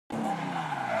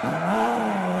So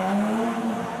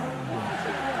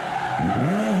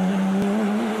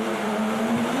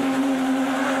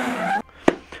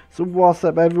what's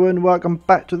up everyone, welcome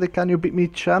back to the Can You Beat Me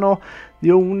channel,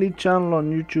 the only channel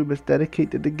on YouTube that's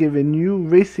dedicated to giving you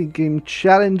racing game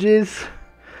challenges.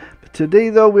 But today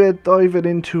though we're diving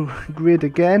into Grid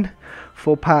again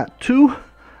for part 2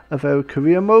 of our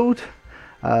career mode.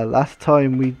 Last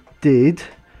time we did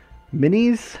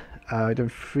minis, I done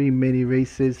 3 mini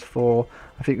races for,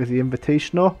 I think it was the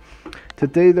Invitational.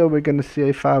 Today though we're going to see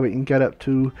how far we can get up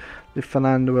to the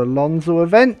Fernando Alonso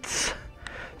events.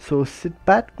 So sit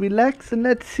back, relax, and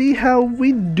let's see how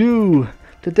we do.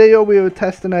 Today we are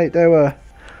testing out our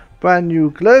brand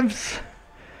new gloves,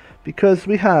 because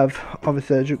we have,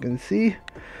 obviously as you can see,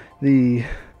 the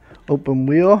open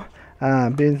wheel,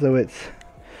 being though it's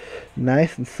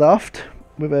nice and soft.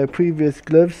 With our previous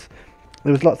gloves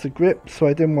there was lots of grip, so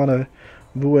I didn't want to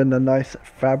ruin the nice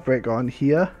fabric on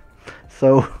here.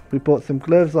 So we bought some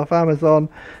gloves off Amazon,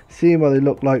 seeing what they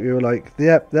look like. We were like,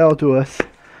 yep, they'll do us.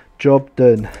 Job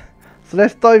done. So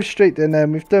let's dive straight in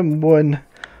then. We've done one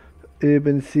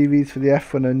urban series for the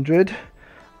F100.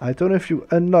 I don't know if you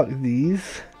unlock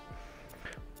these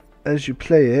as you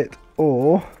play it,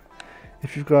 or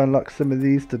if you've got to unlock some of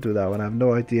these to do that one. I have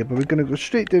no idea, but we're going to go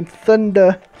straight down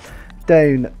Thunder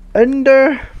Down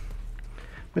Under.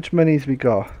 Which minis we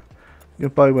got? We'll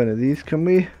buy one of these, can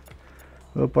we?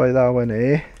 We'll buy that one,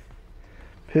 eh?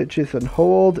 Purchase and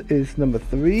hold is number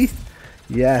 3.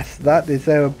 Yes, that is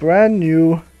our brand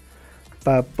new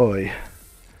bad boy.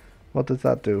 What does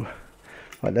that do?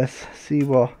 Right, let's see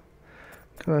what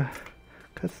kind of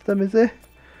custom is it.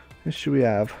 What should we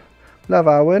have? We'll have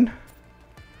our one.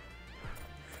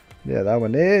 Yeah, that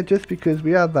one there, just because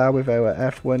we had that with our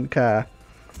F1 car.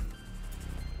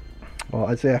 Well,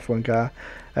 I say F1 car,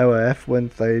 our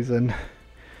F1000,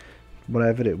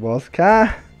 whatever it was,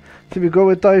 car. So we go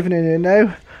with diving in here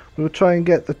now. We'll try and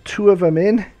get the 2 of them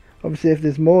in. Obviously if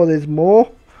there's more, there's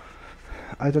more.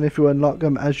 I don't know if you unlock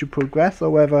them as you progress or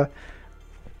whether,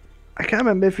 I can't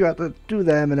remember if you have to do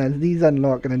them and then these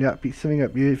unlock and then you have to beat something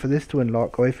up here for this to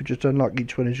unlock, or if you just unlock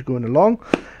each one as you're going along.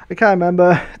 I can't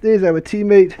remember. There's our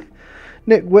teammate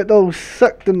Nick Whittle,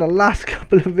 sucked in the last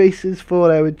couple of races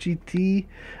for our GT,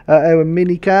 our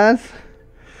mini cars.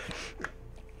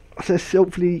 So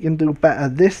hopefully you can do better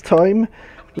this time.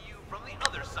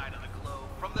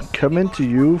 Coming to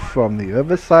you from the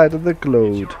other side of the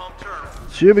globe.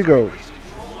 So here we go.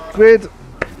 Grid.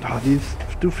 Oh, these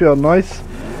do feel nice.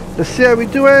 Let's see how we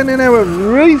do in our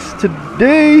race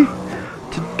today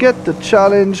to get the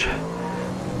challenge.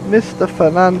 Mr.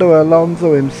 Fernando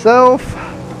Alonso himself.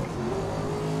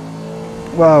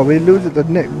 Wow, we lose it to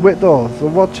Nick Whittle. So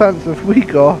what chance have we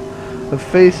got of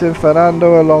facing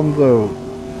Fernando Alonso?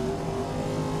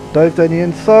 Dive down the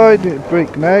inside. Need to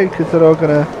brake now because they're all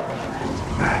gonna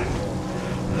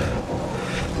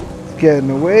get in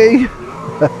the way.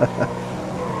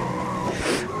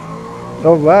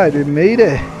 Alright, we made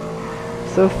it.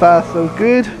 So far so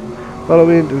good.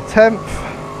 Following into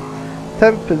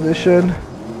 10th position.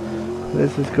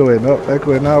 This is going up, they're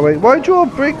going our way. Why'd you all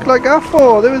brake like that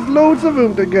for? There was loads of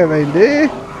room to get in there.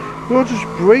 You all just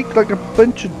brake like a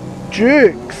bunch of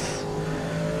jerks.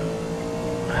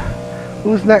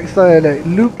 Who's next there? Like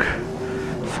Luke.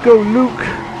 Let's go Luke.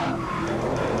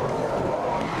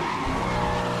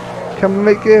 Can we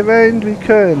make it around? We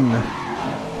can.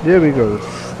 There we go.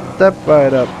 Step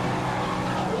right up.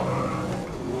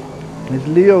 There's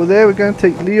Leo there. We're going to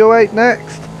take Leo out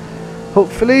next.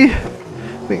 Hopefully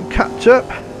we can catch up.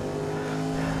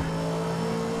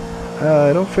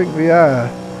 I don't think we are.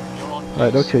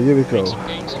 Right, okay, here we go.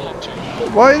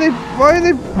 Why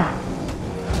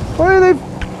are they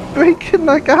breaking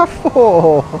like that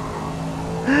for?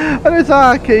 And it's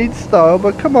arcade style,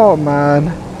 but come on,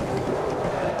 man.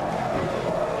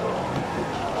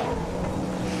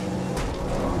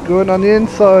 Going on the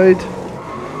inside.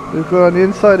 We'll go on the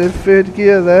inside in 3rd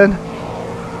gear then.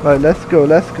 Right, let's go,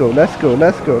 let's go, let's go,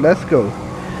 let's go, let's go.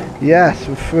 Yes,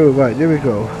 we're through. Right, here we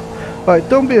go. Right,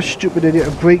 don't be a stupid idiot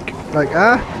and brake like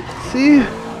that. See?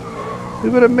 We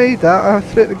would have made that. I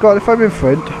swear to God, if I'm in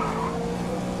front,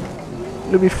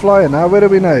 we'll be flying now. Where are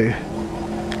we now?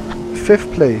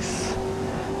 5th place.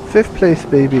 5th place,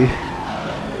 baby.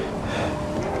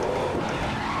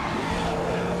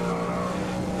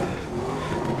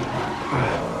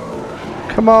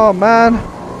 Come on, man.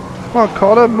 Come on,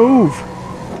 Connor, move.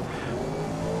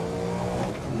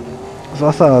 So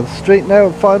that's our straight now,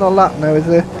 final lap now, is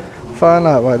it? Final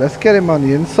lap, right, let's get him on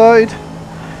the inside.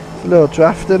 There's a little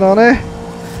drafting on it.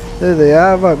 There they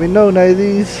are, right, we know now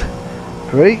these.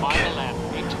 Brake.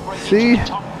 See?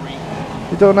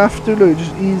 You don't have to, look,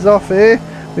 just ease off here.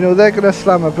 We know they're going to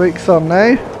slam the brakes on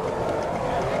now.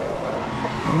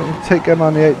 And take them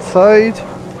on the outside.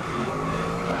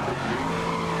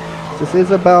 This is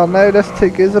Isabel now. Let's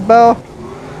take Isabel.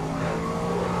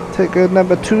 Take her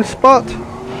number 2 spot.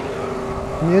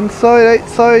 On the inside,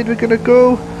 outside, we're going to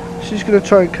go. She's going to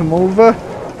try and come over.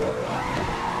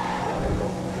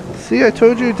 See, I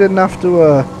told you didn't have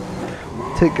to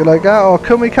take it like that. Or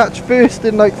can we catch first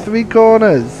in like 3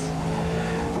 corners?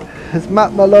 It's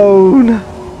Matt Malone.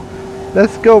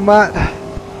 Let's go, Matt.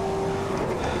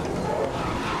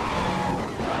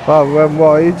 Wow, we went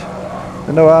wide.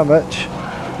 I know how much.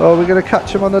 Oh, we're going to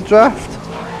catch him on the draft.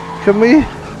 Can we?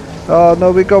 Oh,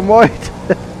 no, we've gone wide.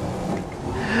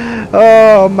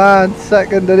 Oh, man.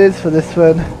 Second it is for this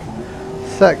one.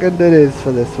 Second it is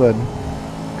for this one.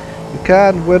 You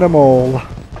can't win them all.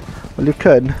 Well, you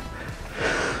can.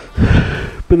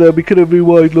 But then we could have been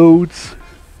wide loads.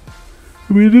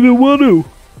 We didn't want to.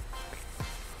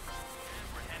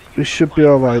 We should be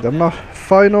alright. I'm not.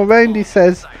 Final round, he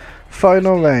says.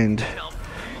 Final round.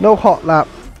 No hot lap.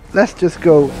 Let's just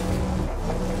go.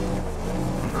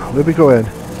 Where we going?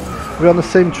 We're on the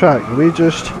same track. We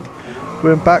just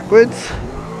going backwards.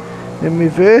 In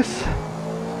reverse.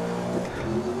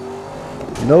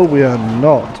 No, we are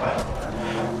not.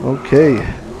 Okay.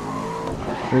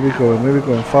 Where we going? Where we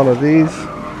going? Follow these.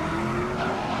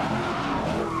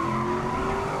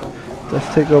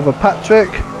 Let's take over Patrick.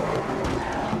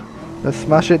 Let's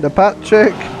smash it to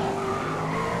Patrick.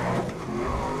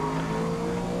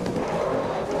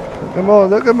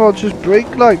 Look at them all just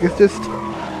brake like. It's just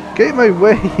get in my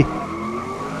way.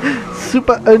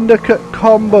 Super undercut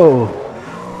combo.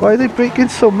 Why are they braking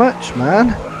so much,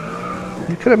 man?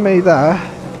 You could have made that.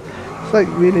 It's like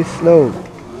really slow.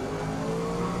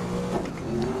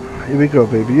 Here we go,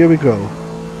 baby. Here we go.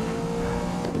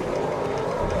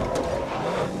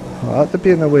 Oh, I had to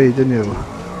be in the way, didn't you?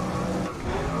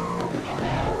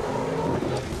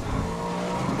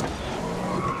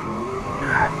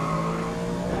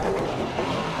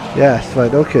 Yes,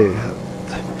 right, okay.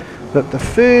 We're up to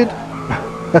 3rd.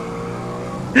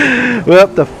 We're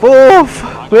up to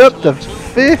 4th. We're up to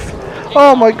 5th.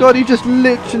 Oh my god, he just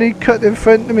literally cut in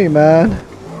front of me, man.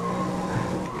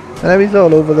 And now he's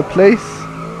all over the place.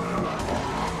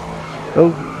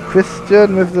 Oh,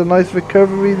 Christian with the nice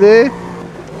recovery there.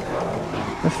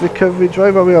 Nice recovery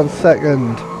drive. Are we on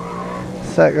second?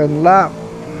 Second lap.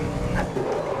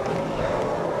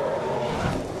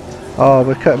 Oh,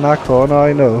 we're cutting that corner,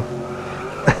 I know.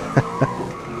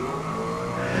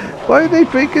 Why are they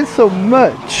braking so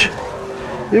much?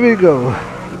 Here we go.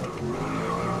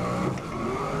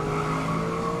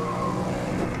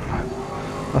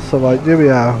 That's alright, here we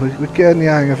are. We're getting the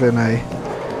hang of it now.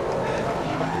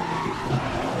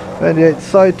 Then the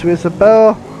outside to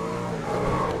Isabel.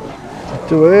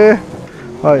 To her.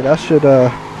 Right, that should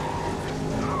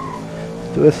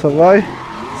do us alright.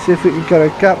 See if we can get a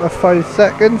gap of 5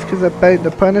 seconds because they're bound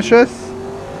to punish us.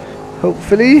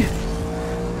 Hopefully.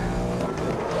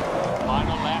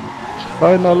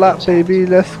 Final lap, baby.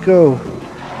 Let's go.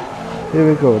 Here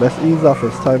we go. Let's ease off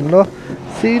this time, look.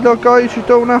 See, look, guys, you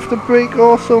don't have to brake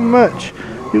all so much.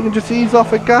 You can just ease off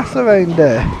the gas around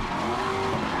there.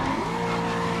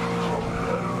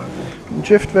 And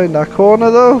drift around that corner,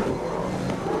 though.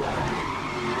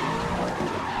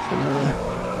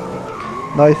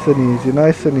 Nice and easy,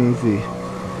 nice and easy.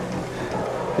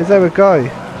 Is there a guy?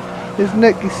 Here's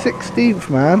Nick, he's 16th,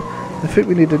 man. I think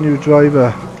we need a new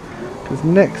driver. Because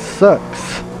Nick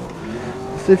sucks.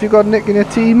 So if you've got Nick in your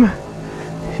team,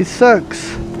 he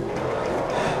sucks.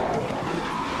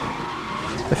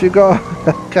 If you've got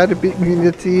CANYOUBEATME in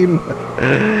your team,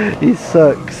 he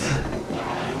sucks.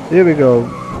 Here we go.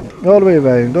 All the way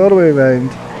around, all the way around.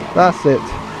 That's it.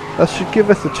 That should give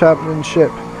us the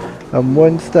championship. And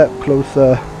one step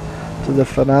closer to the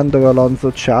Fernando Alonso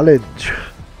challenge.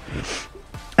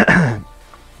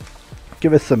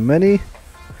 Give us some money.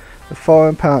 The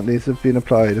foreign penalties have been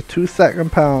applied. A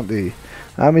 2-second penalty.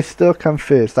 And we still come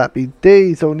first. That'd be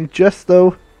days only just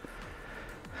though.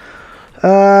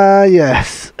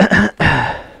 Yes.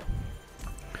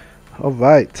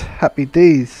 Alright. Happy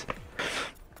days.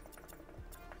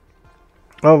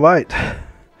 Alright.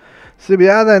 So we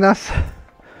are then. That's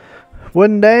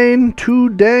 1 down, 2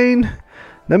 down,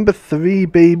 number 3,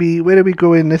 baby. Where are we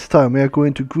going this time? We are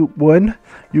going to Group 1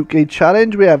 UK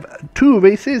Challenge. We have 2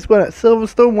 races, one at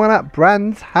Silverstone, one at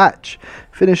Brands Hatch.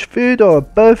 Finish 3rd or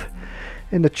above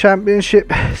in the Championship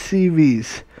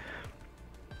Series.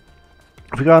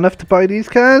 Have we got enough to buy these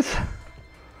cars?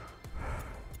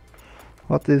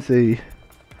 What is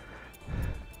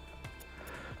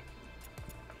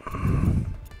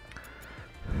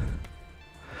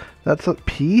That's at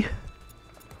P.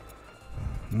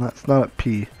 That's not at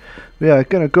P. We are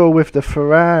gonna go with the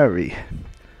Ferrari.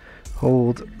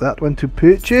 Hold that one to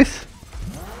purchase.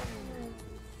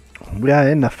 We are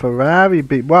in the Ferrari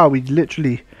bit. Wow, we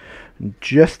literally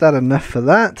just had enough for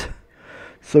that.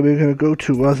 So we're gonna go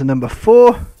to number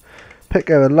 4. Pick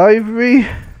our livery.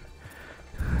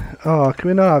 Oh, can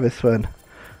we not have this one?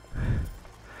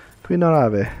 Can we not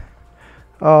have it?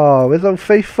 Oh, where's our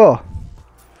faithful?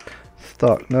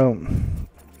 Stock, no.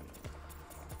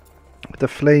 The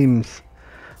flames.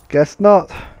 Guess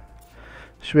not.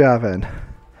 Should we have it?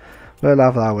 We'll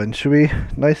have that one, should we?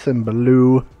 Nice and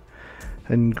blue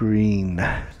and green.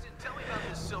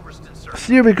 So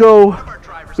here we go.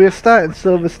 We're starting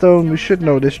Silverstone. We should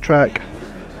know this track.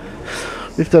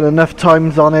 We've done enough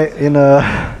times on it in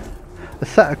a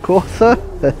SATA Corsa.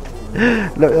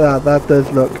 Look at that, that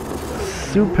does look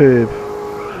superb.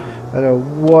 I don't know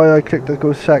why I clicked to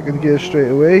go second gear straight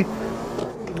away.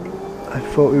 I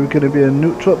thought we were going to be a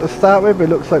neutral to start with, but it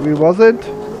looks like we wasn't.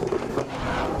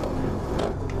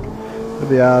 There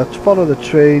we are, follow the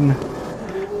train.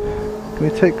 Can we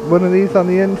take one of these on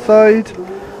the inside?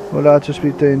 Will that just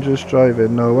be dangerous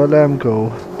driving? No, we'll let them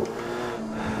go.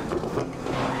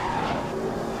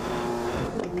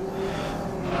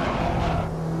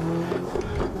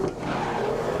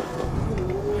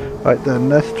 Right then,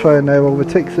 let's try and now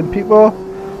overtake some people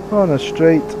on a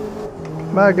straight.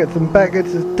 Maggots and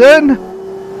Baggots is done.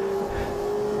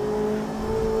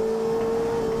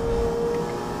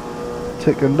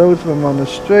 Taking loads of them on the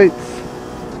straights.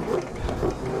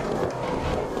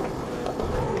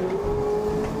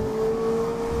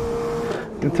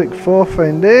 Gonna take 4th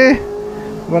in there.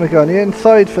 We want to go on the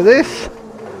inside for this.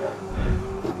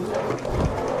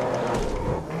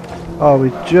 Oh,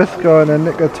 we just got in a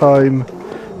nick of time.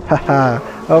 Haha.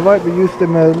 Alright, we used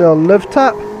him a little love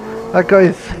tap. That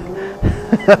guy's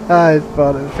his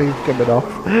bottom thing's coming off.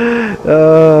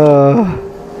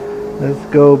 Let's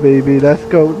go, baby, let's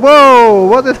go. Whoa!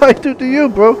 What did I do to you,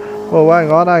 bro? Oh,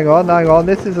 hang on.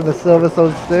 This isn't a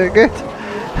Silverstone circuit.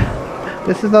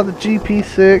 This is not the GP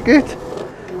circuit.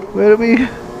 Where are we?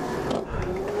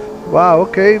 Wow,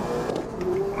 okay.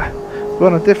 We're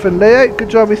on a different layout. Good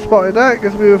job we spotted that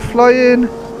because we were flying.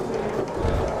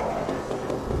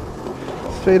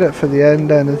 Straight up for the end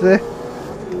then, is it?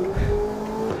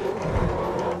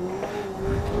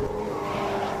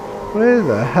 Where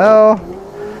the hell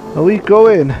are we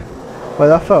going? Well,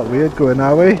 that felt weird going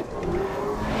that way.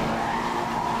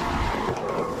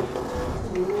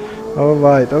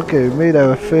 Alright, okay, we made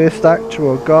our first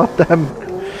actual goddamn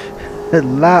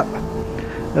lap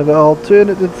of an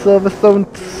alternative Silverstone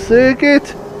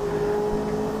circuit.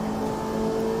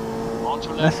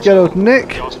 Let's get out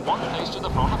Nick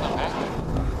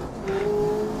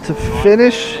to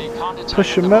finish.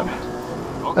 Push him up.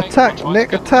 Attack,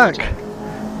 Nick, attack.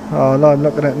 Oh no, I'm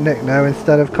looking at Nick now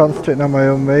instead of concentrating on my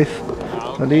own race.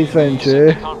 At least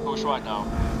venture.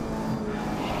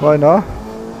 Why not?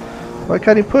 Why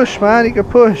can't he push, man? He can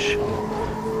push.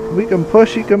 We can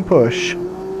push, he can push.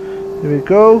 Here we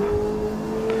go.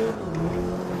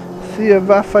 See you,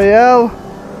 Raphael.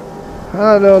 And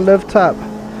a little love tap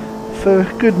for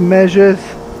good measures.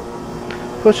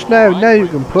 Push now, now you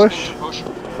can push.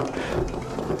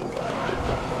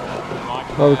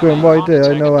 Oh, we're going wide there,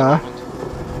 I know that.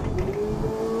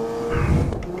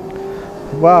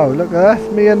 Wow, look at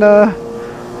that, me and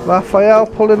Raphael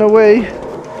pulling away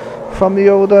from the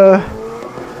older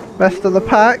rest of the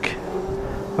pack.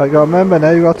 I gotta remember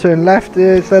now, you gotta turn left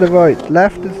here instead of right.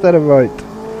 Left instead of right.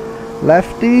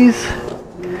 Lefties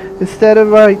instead of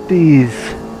righties.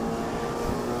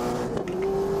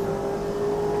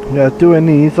 Yeah, doing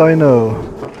these, I know.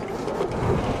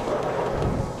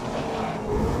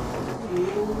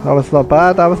 That was not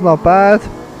bad, that was not bad.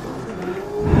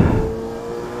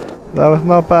 That was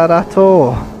not bad at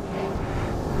all.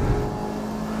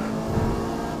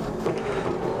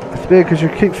 It's weird because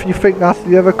you think that's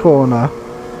the other corner,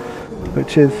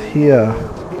 which is here.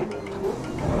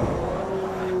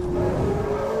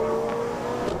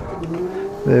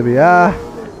 There we are.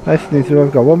 Nice and easy.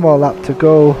 We've got one more lap to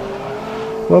go.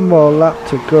 One more lap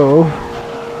to go.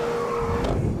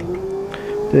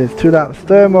 There's 2 laps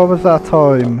done. What was that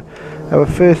time? Our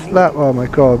first lap. Oh my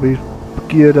god, we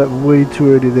geared up way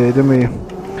too early there, didn't we?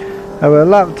 Our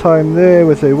lap time there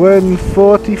was a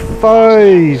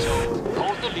 1:45.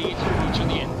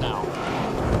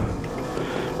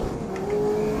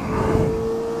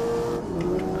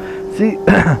 See,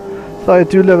 so I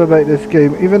do love about this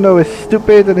game, even though it's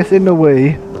stupid and it's in the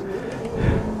way,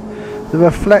 the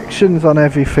reflections on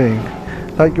everything,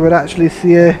 like you would actually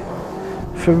see it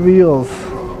for reals.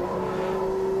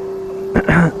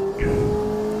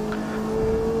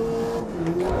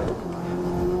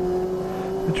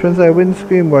 Which one's their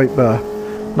windscreen wiper?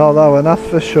 Not that one, that's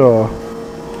for sure.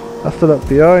 That's to look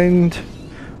behind.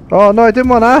 Oh no, I didn't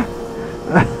want that.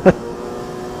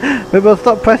 Maybe I'll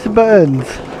stop pressing buttons.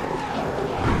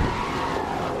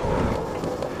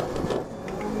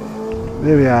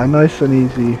 There we are, nice and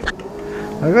easy.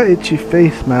 I got itchy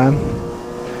face, man.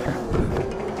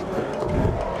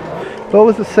 It's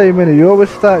always the same, innit? You always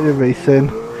start your racing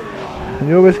and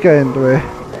you always get into it,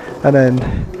 and then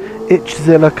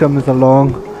Itchzilla comes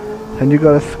along and you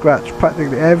gotta scratch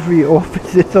practically every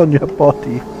orifice on your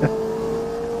body.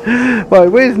 Right,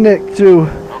 where's Nick to?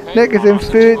 Okay, Nick is in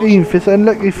 13th, it's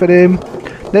unlucky for him.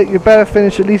 Nick, you better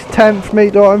finish at least 10th,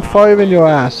 mate, or I'm firing your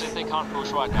ass.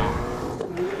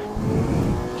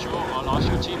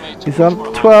 He's on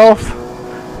 12th.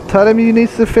 Tell him he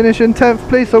needs to finish in 10th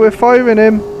place, so we're firing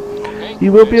him.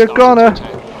 He will be a goner.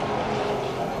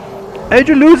 How'd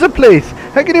you lose a place?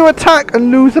 How can you attack and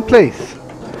lose a place?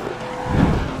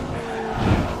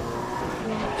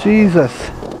 Jesus.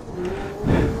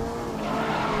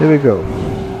 Here we go.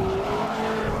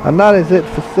 And that is it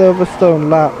for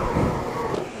Silverstone lap.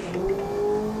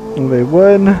 Okay,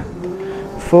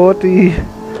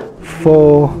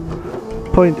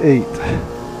 1:44.8.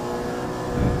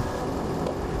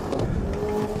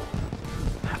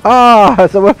 Ah,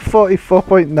 so we're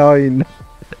 44.9.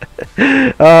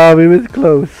 Ah, we was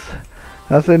close.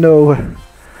 As I know.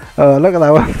 Oh, look at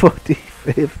that one,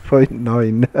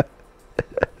 45.9.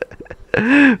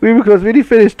 We were close. We only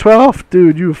finished 12th,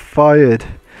 dude. You fired.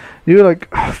 You were like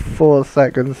 4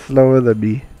 seconds slower than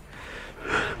me.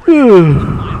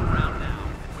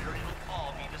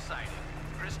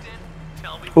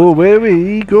 Oh, where are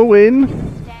we going?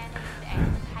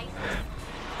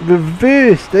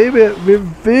 Reversed, eh? We're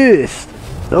reversed.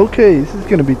 Okay, this is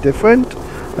going to be different.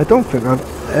 I don't think I've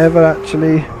ever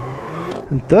actually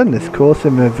done this course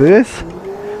in reverse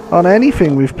on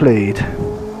anything we've played.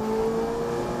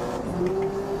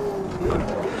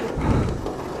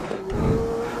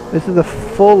 This is a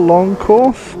full long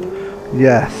course?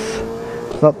 Yes.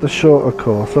 It's not the shorter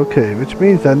course. Okay, which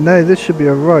means that now this should be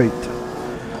a right.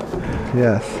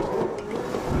 Yes.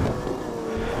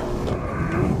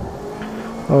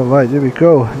 Alright, here we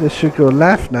go. This should go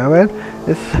left now, then.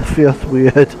 This feels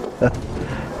weird.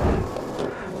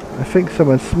 I think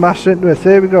someone smashed into us.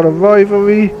 Here we got a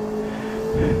rivalry.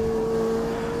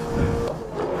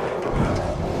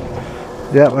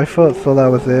 Yep, I thought so, that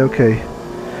was there. Okay.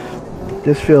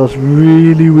 This feels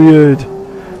really weird.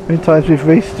 How many times we've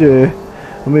raced here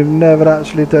and we've never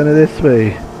actually done it this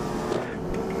way.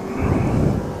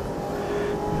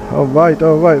 Alright,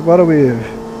 what are we?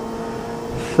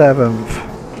 7th.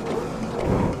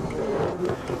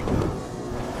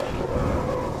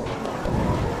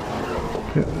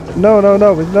 No, we're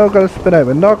not gonna spin out.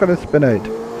 We're not gonna spin out.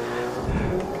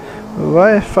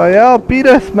 Right, Raphael, beat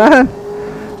us, man.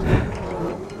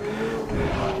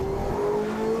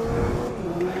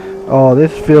 Oh,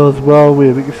 this feels well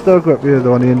weird. We can still go up here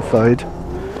though on the inside.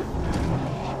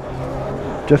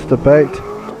 Just about.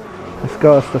 It's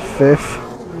got us to 5th.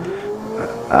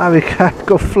 Ah, we can't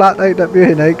go flat out up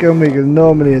here now, can we? Because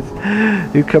normally it's,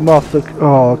 you come off the...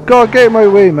 Oh, God, get in my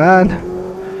way, man.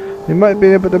 We might be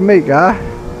able to make that.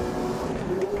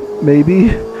 Maybe.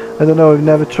 I don't know, we've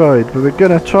never tried. But we're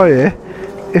going to try it.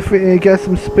 If we can get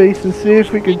some space and see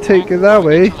if we can take it that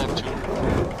way.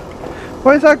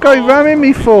 Why is that guy ramming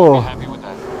me for?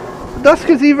 That's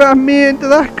because he rammed me into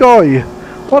that guy.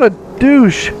 What a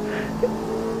douche.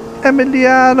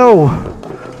 Emiliano.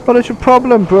 What is your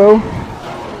problem, bro?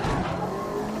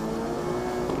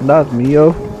 And that's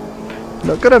Mio.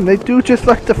 Look at them, they do just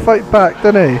like to fight back,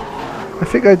 don't they? I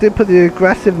think I did put the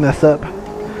aggressiveness up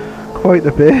quite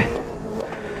a bit.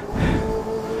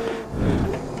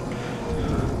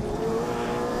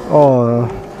 Oh,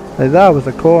 that was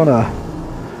a corner.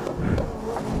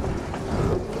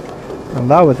 And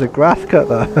that was a grass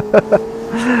cutter.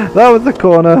 That was a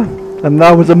corner. And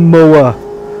that was a mower.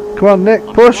 Come on, Nick,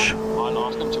 push.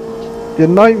 You're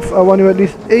 9th, I want you at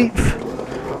least 8th.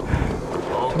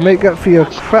 To make up for your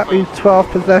crappy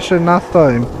 12th possession last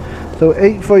time. So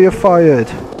 8th or you're fired.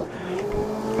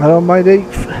 I don't mind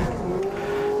 8th.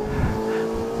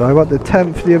 So I got the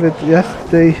 10th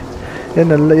yesterday. In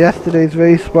yesterday's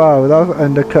race. Wow, that was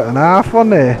undercut in half on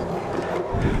there.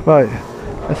 Right.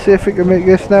 Let's see if we can make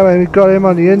this now, and we've got him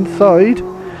on the inside.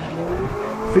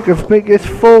 If we can make this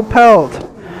full pelt.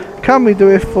 Can we do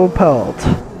it full pelt?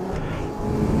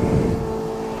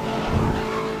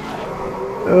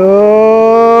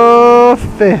 Oh,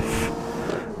 5th.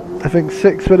 I think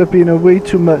 6th would have been a way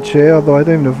too much here, although I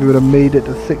don't even know if we would have made it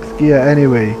to 6th gear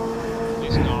anyway.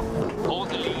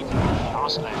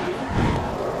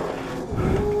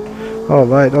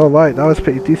 Alright, that was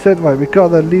pretty decent. Right, we got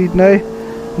the lead now.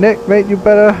 Nick, mate, you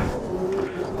better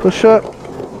push up.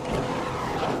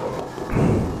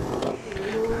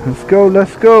 Let's go,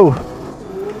 let's go.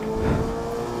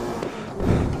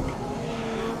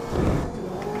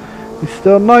 He's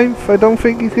still 9th. I don't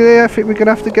think he's there. I think we're going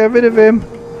to have to get rid of him.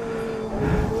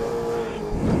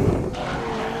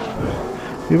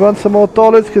 We want some more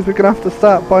dollars because we're going to have to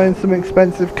start buying some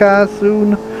expensive cars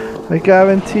soon. I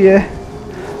guarantee you.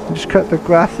 We just cut the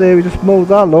grass there. We just mowed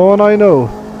that lawn, I know.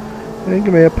 They didn't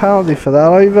give me a penalty for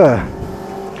that either.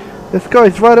 This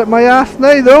guy's right at my ass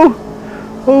now though.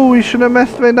 Oh, we shouldn't have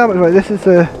messed around that much. Right, this is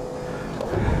a...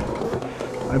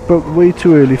 I broke way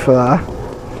too early for that.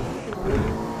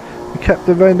 We kept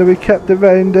the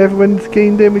round, everyone's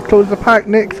gained in. We closed the pack.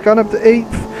 Nick's gone up to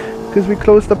 8th because we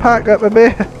closed the pack up a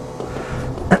bit.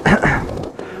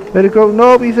 Let it go.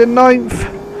 No, he's in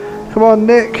 9th. Come on,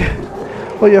 Nick.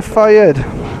 Oh, you're fired.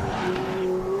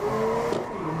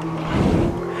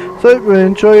 So we're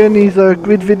enjoying these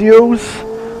grid videos.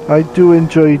 I do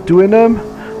enjoy doing them.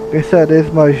 Like I said,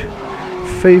 it's my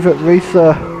favourite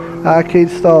racer arcade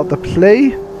style to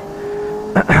play.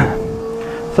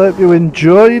 So I hope you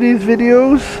enjoy these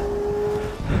videos.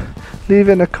 Leave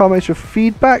in the comments your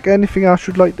feedback, anything else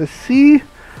you'd like to see.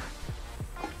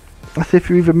 That's if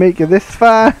you even make it this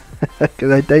far.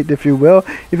 Because I doubt if you will.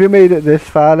 If you made it this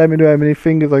far, let me know how many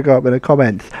fingers I got up in the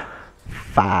comments.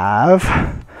 5.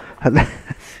 And let's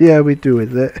see how we do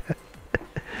with it.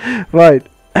 Right.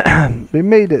 We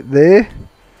made it there.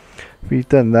 We've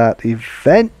done that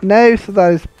event now. So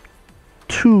that is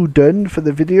 2 done for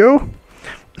the video.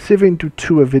 See if we can do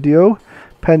 2 a video.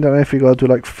 Depending on if we got to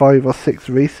do like 5 or 6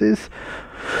 races.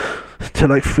 To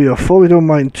like 3 or 4. We don't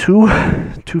mind 2.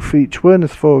 2 for each one.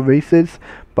 There's 4 races.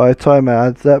 By the time it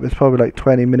adds up, it's probably like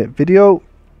 20-minute video.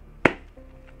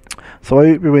 So I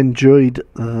hope you enjoyed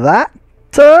that.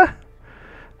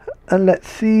 And let's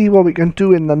see what we can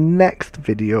do in the next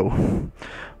video.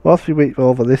 Whilst we wait for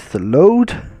all of this to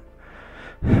load,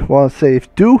 want to say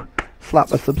if do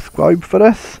slap a subscribe for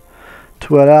us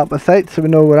to help us out so we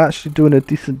know we're actually doing a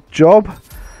decent job.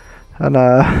 And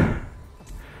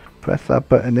press that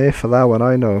button there for that one,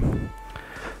 I know.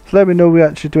 So let me know we're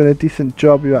actually doing a decent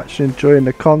job, you're actually enjoying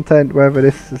the content, whether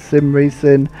this is sim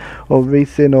racing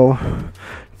or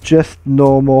just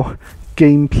normal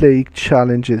gameplay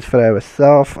challenges for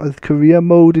ourselves as career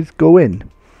mode is going.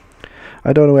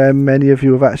 I don't know how many of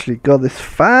you have actually got this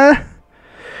far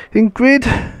in grid,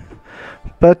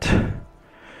 but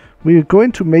we're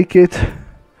going to make it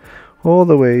all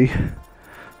the way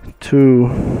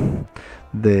to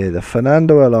there, the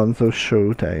Fernando Alonso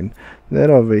showdown. There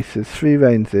are races, 3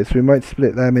 rounds this. We might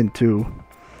split them into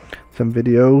some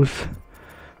videos,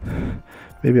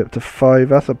 maybe up to 5.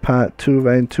 That's a part 2,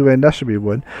 round 2, and that should be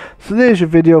 1. So there's your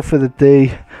video for the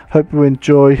day. Hope you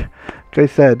enjoy. Like I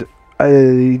said,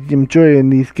 I'm enjoying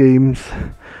these games.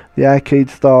 The arcade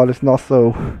style is not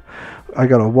so, I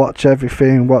gotta watch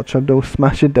everything, watch on those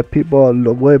smash into people,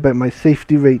 I'll worry about my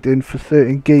safety rating for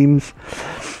certain games.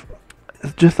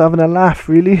 It's just having a laugh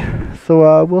really.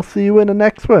 So we'll see you in the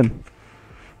next one.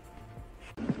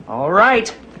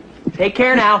 Alright, take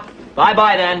care now. Bye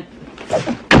bye then.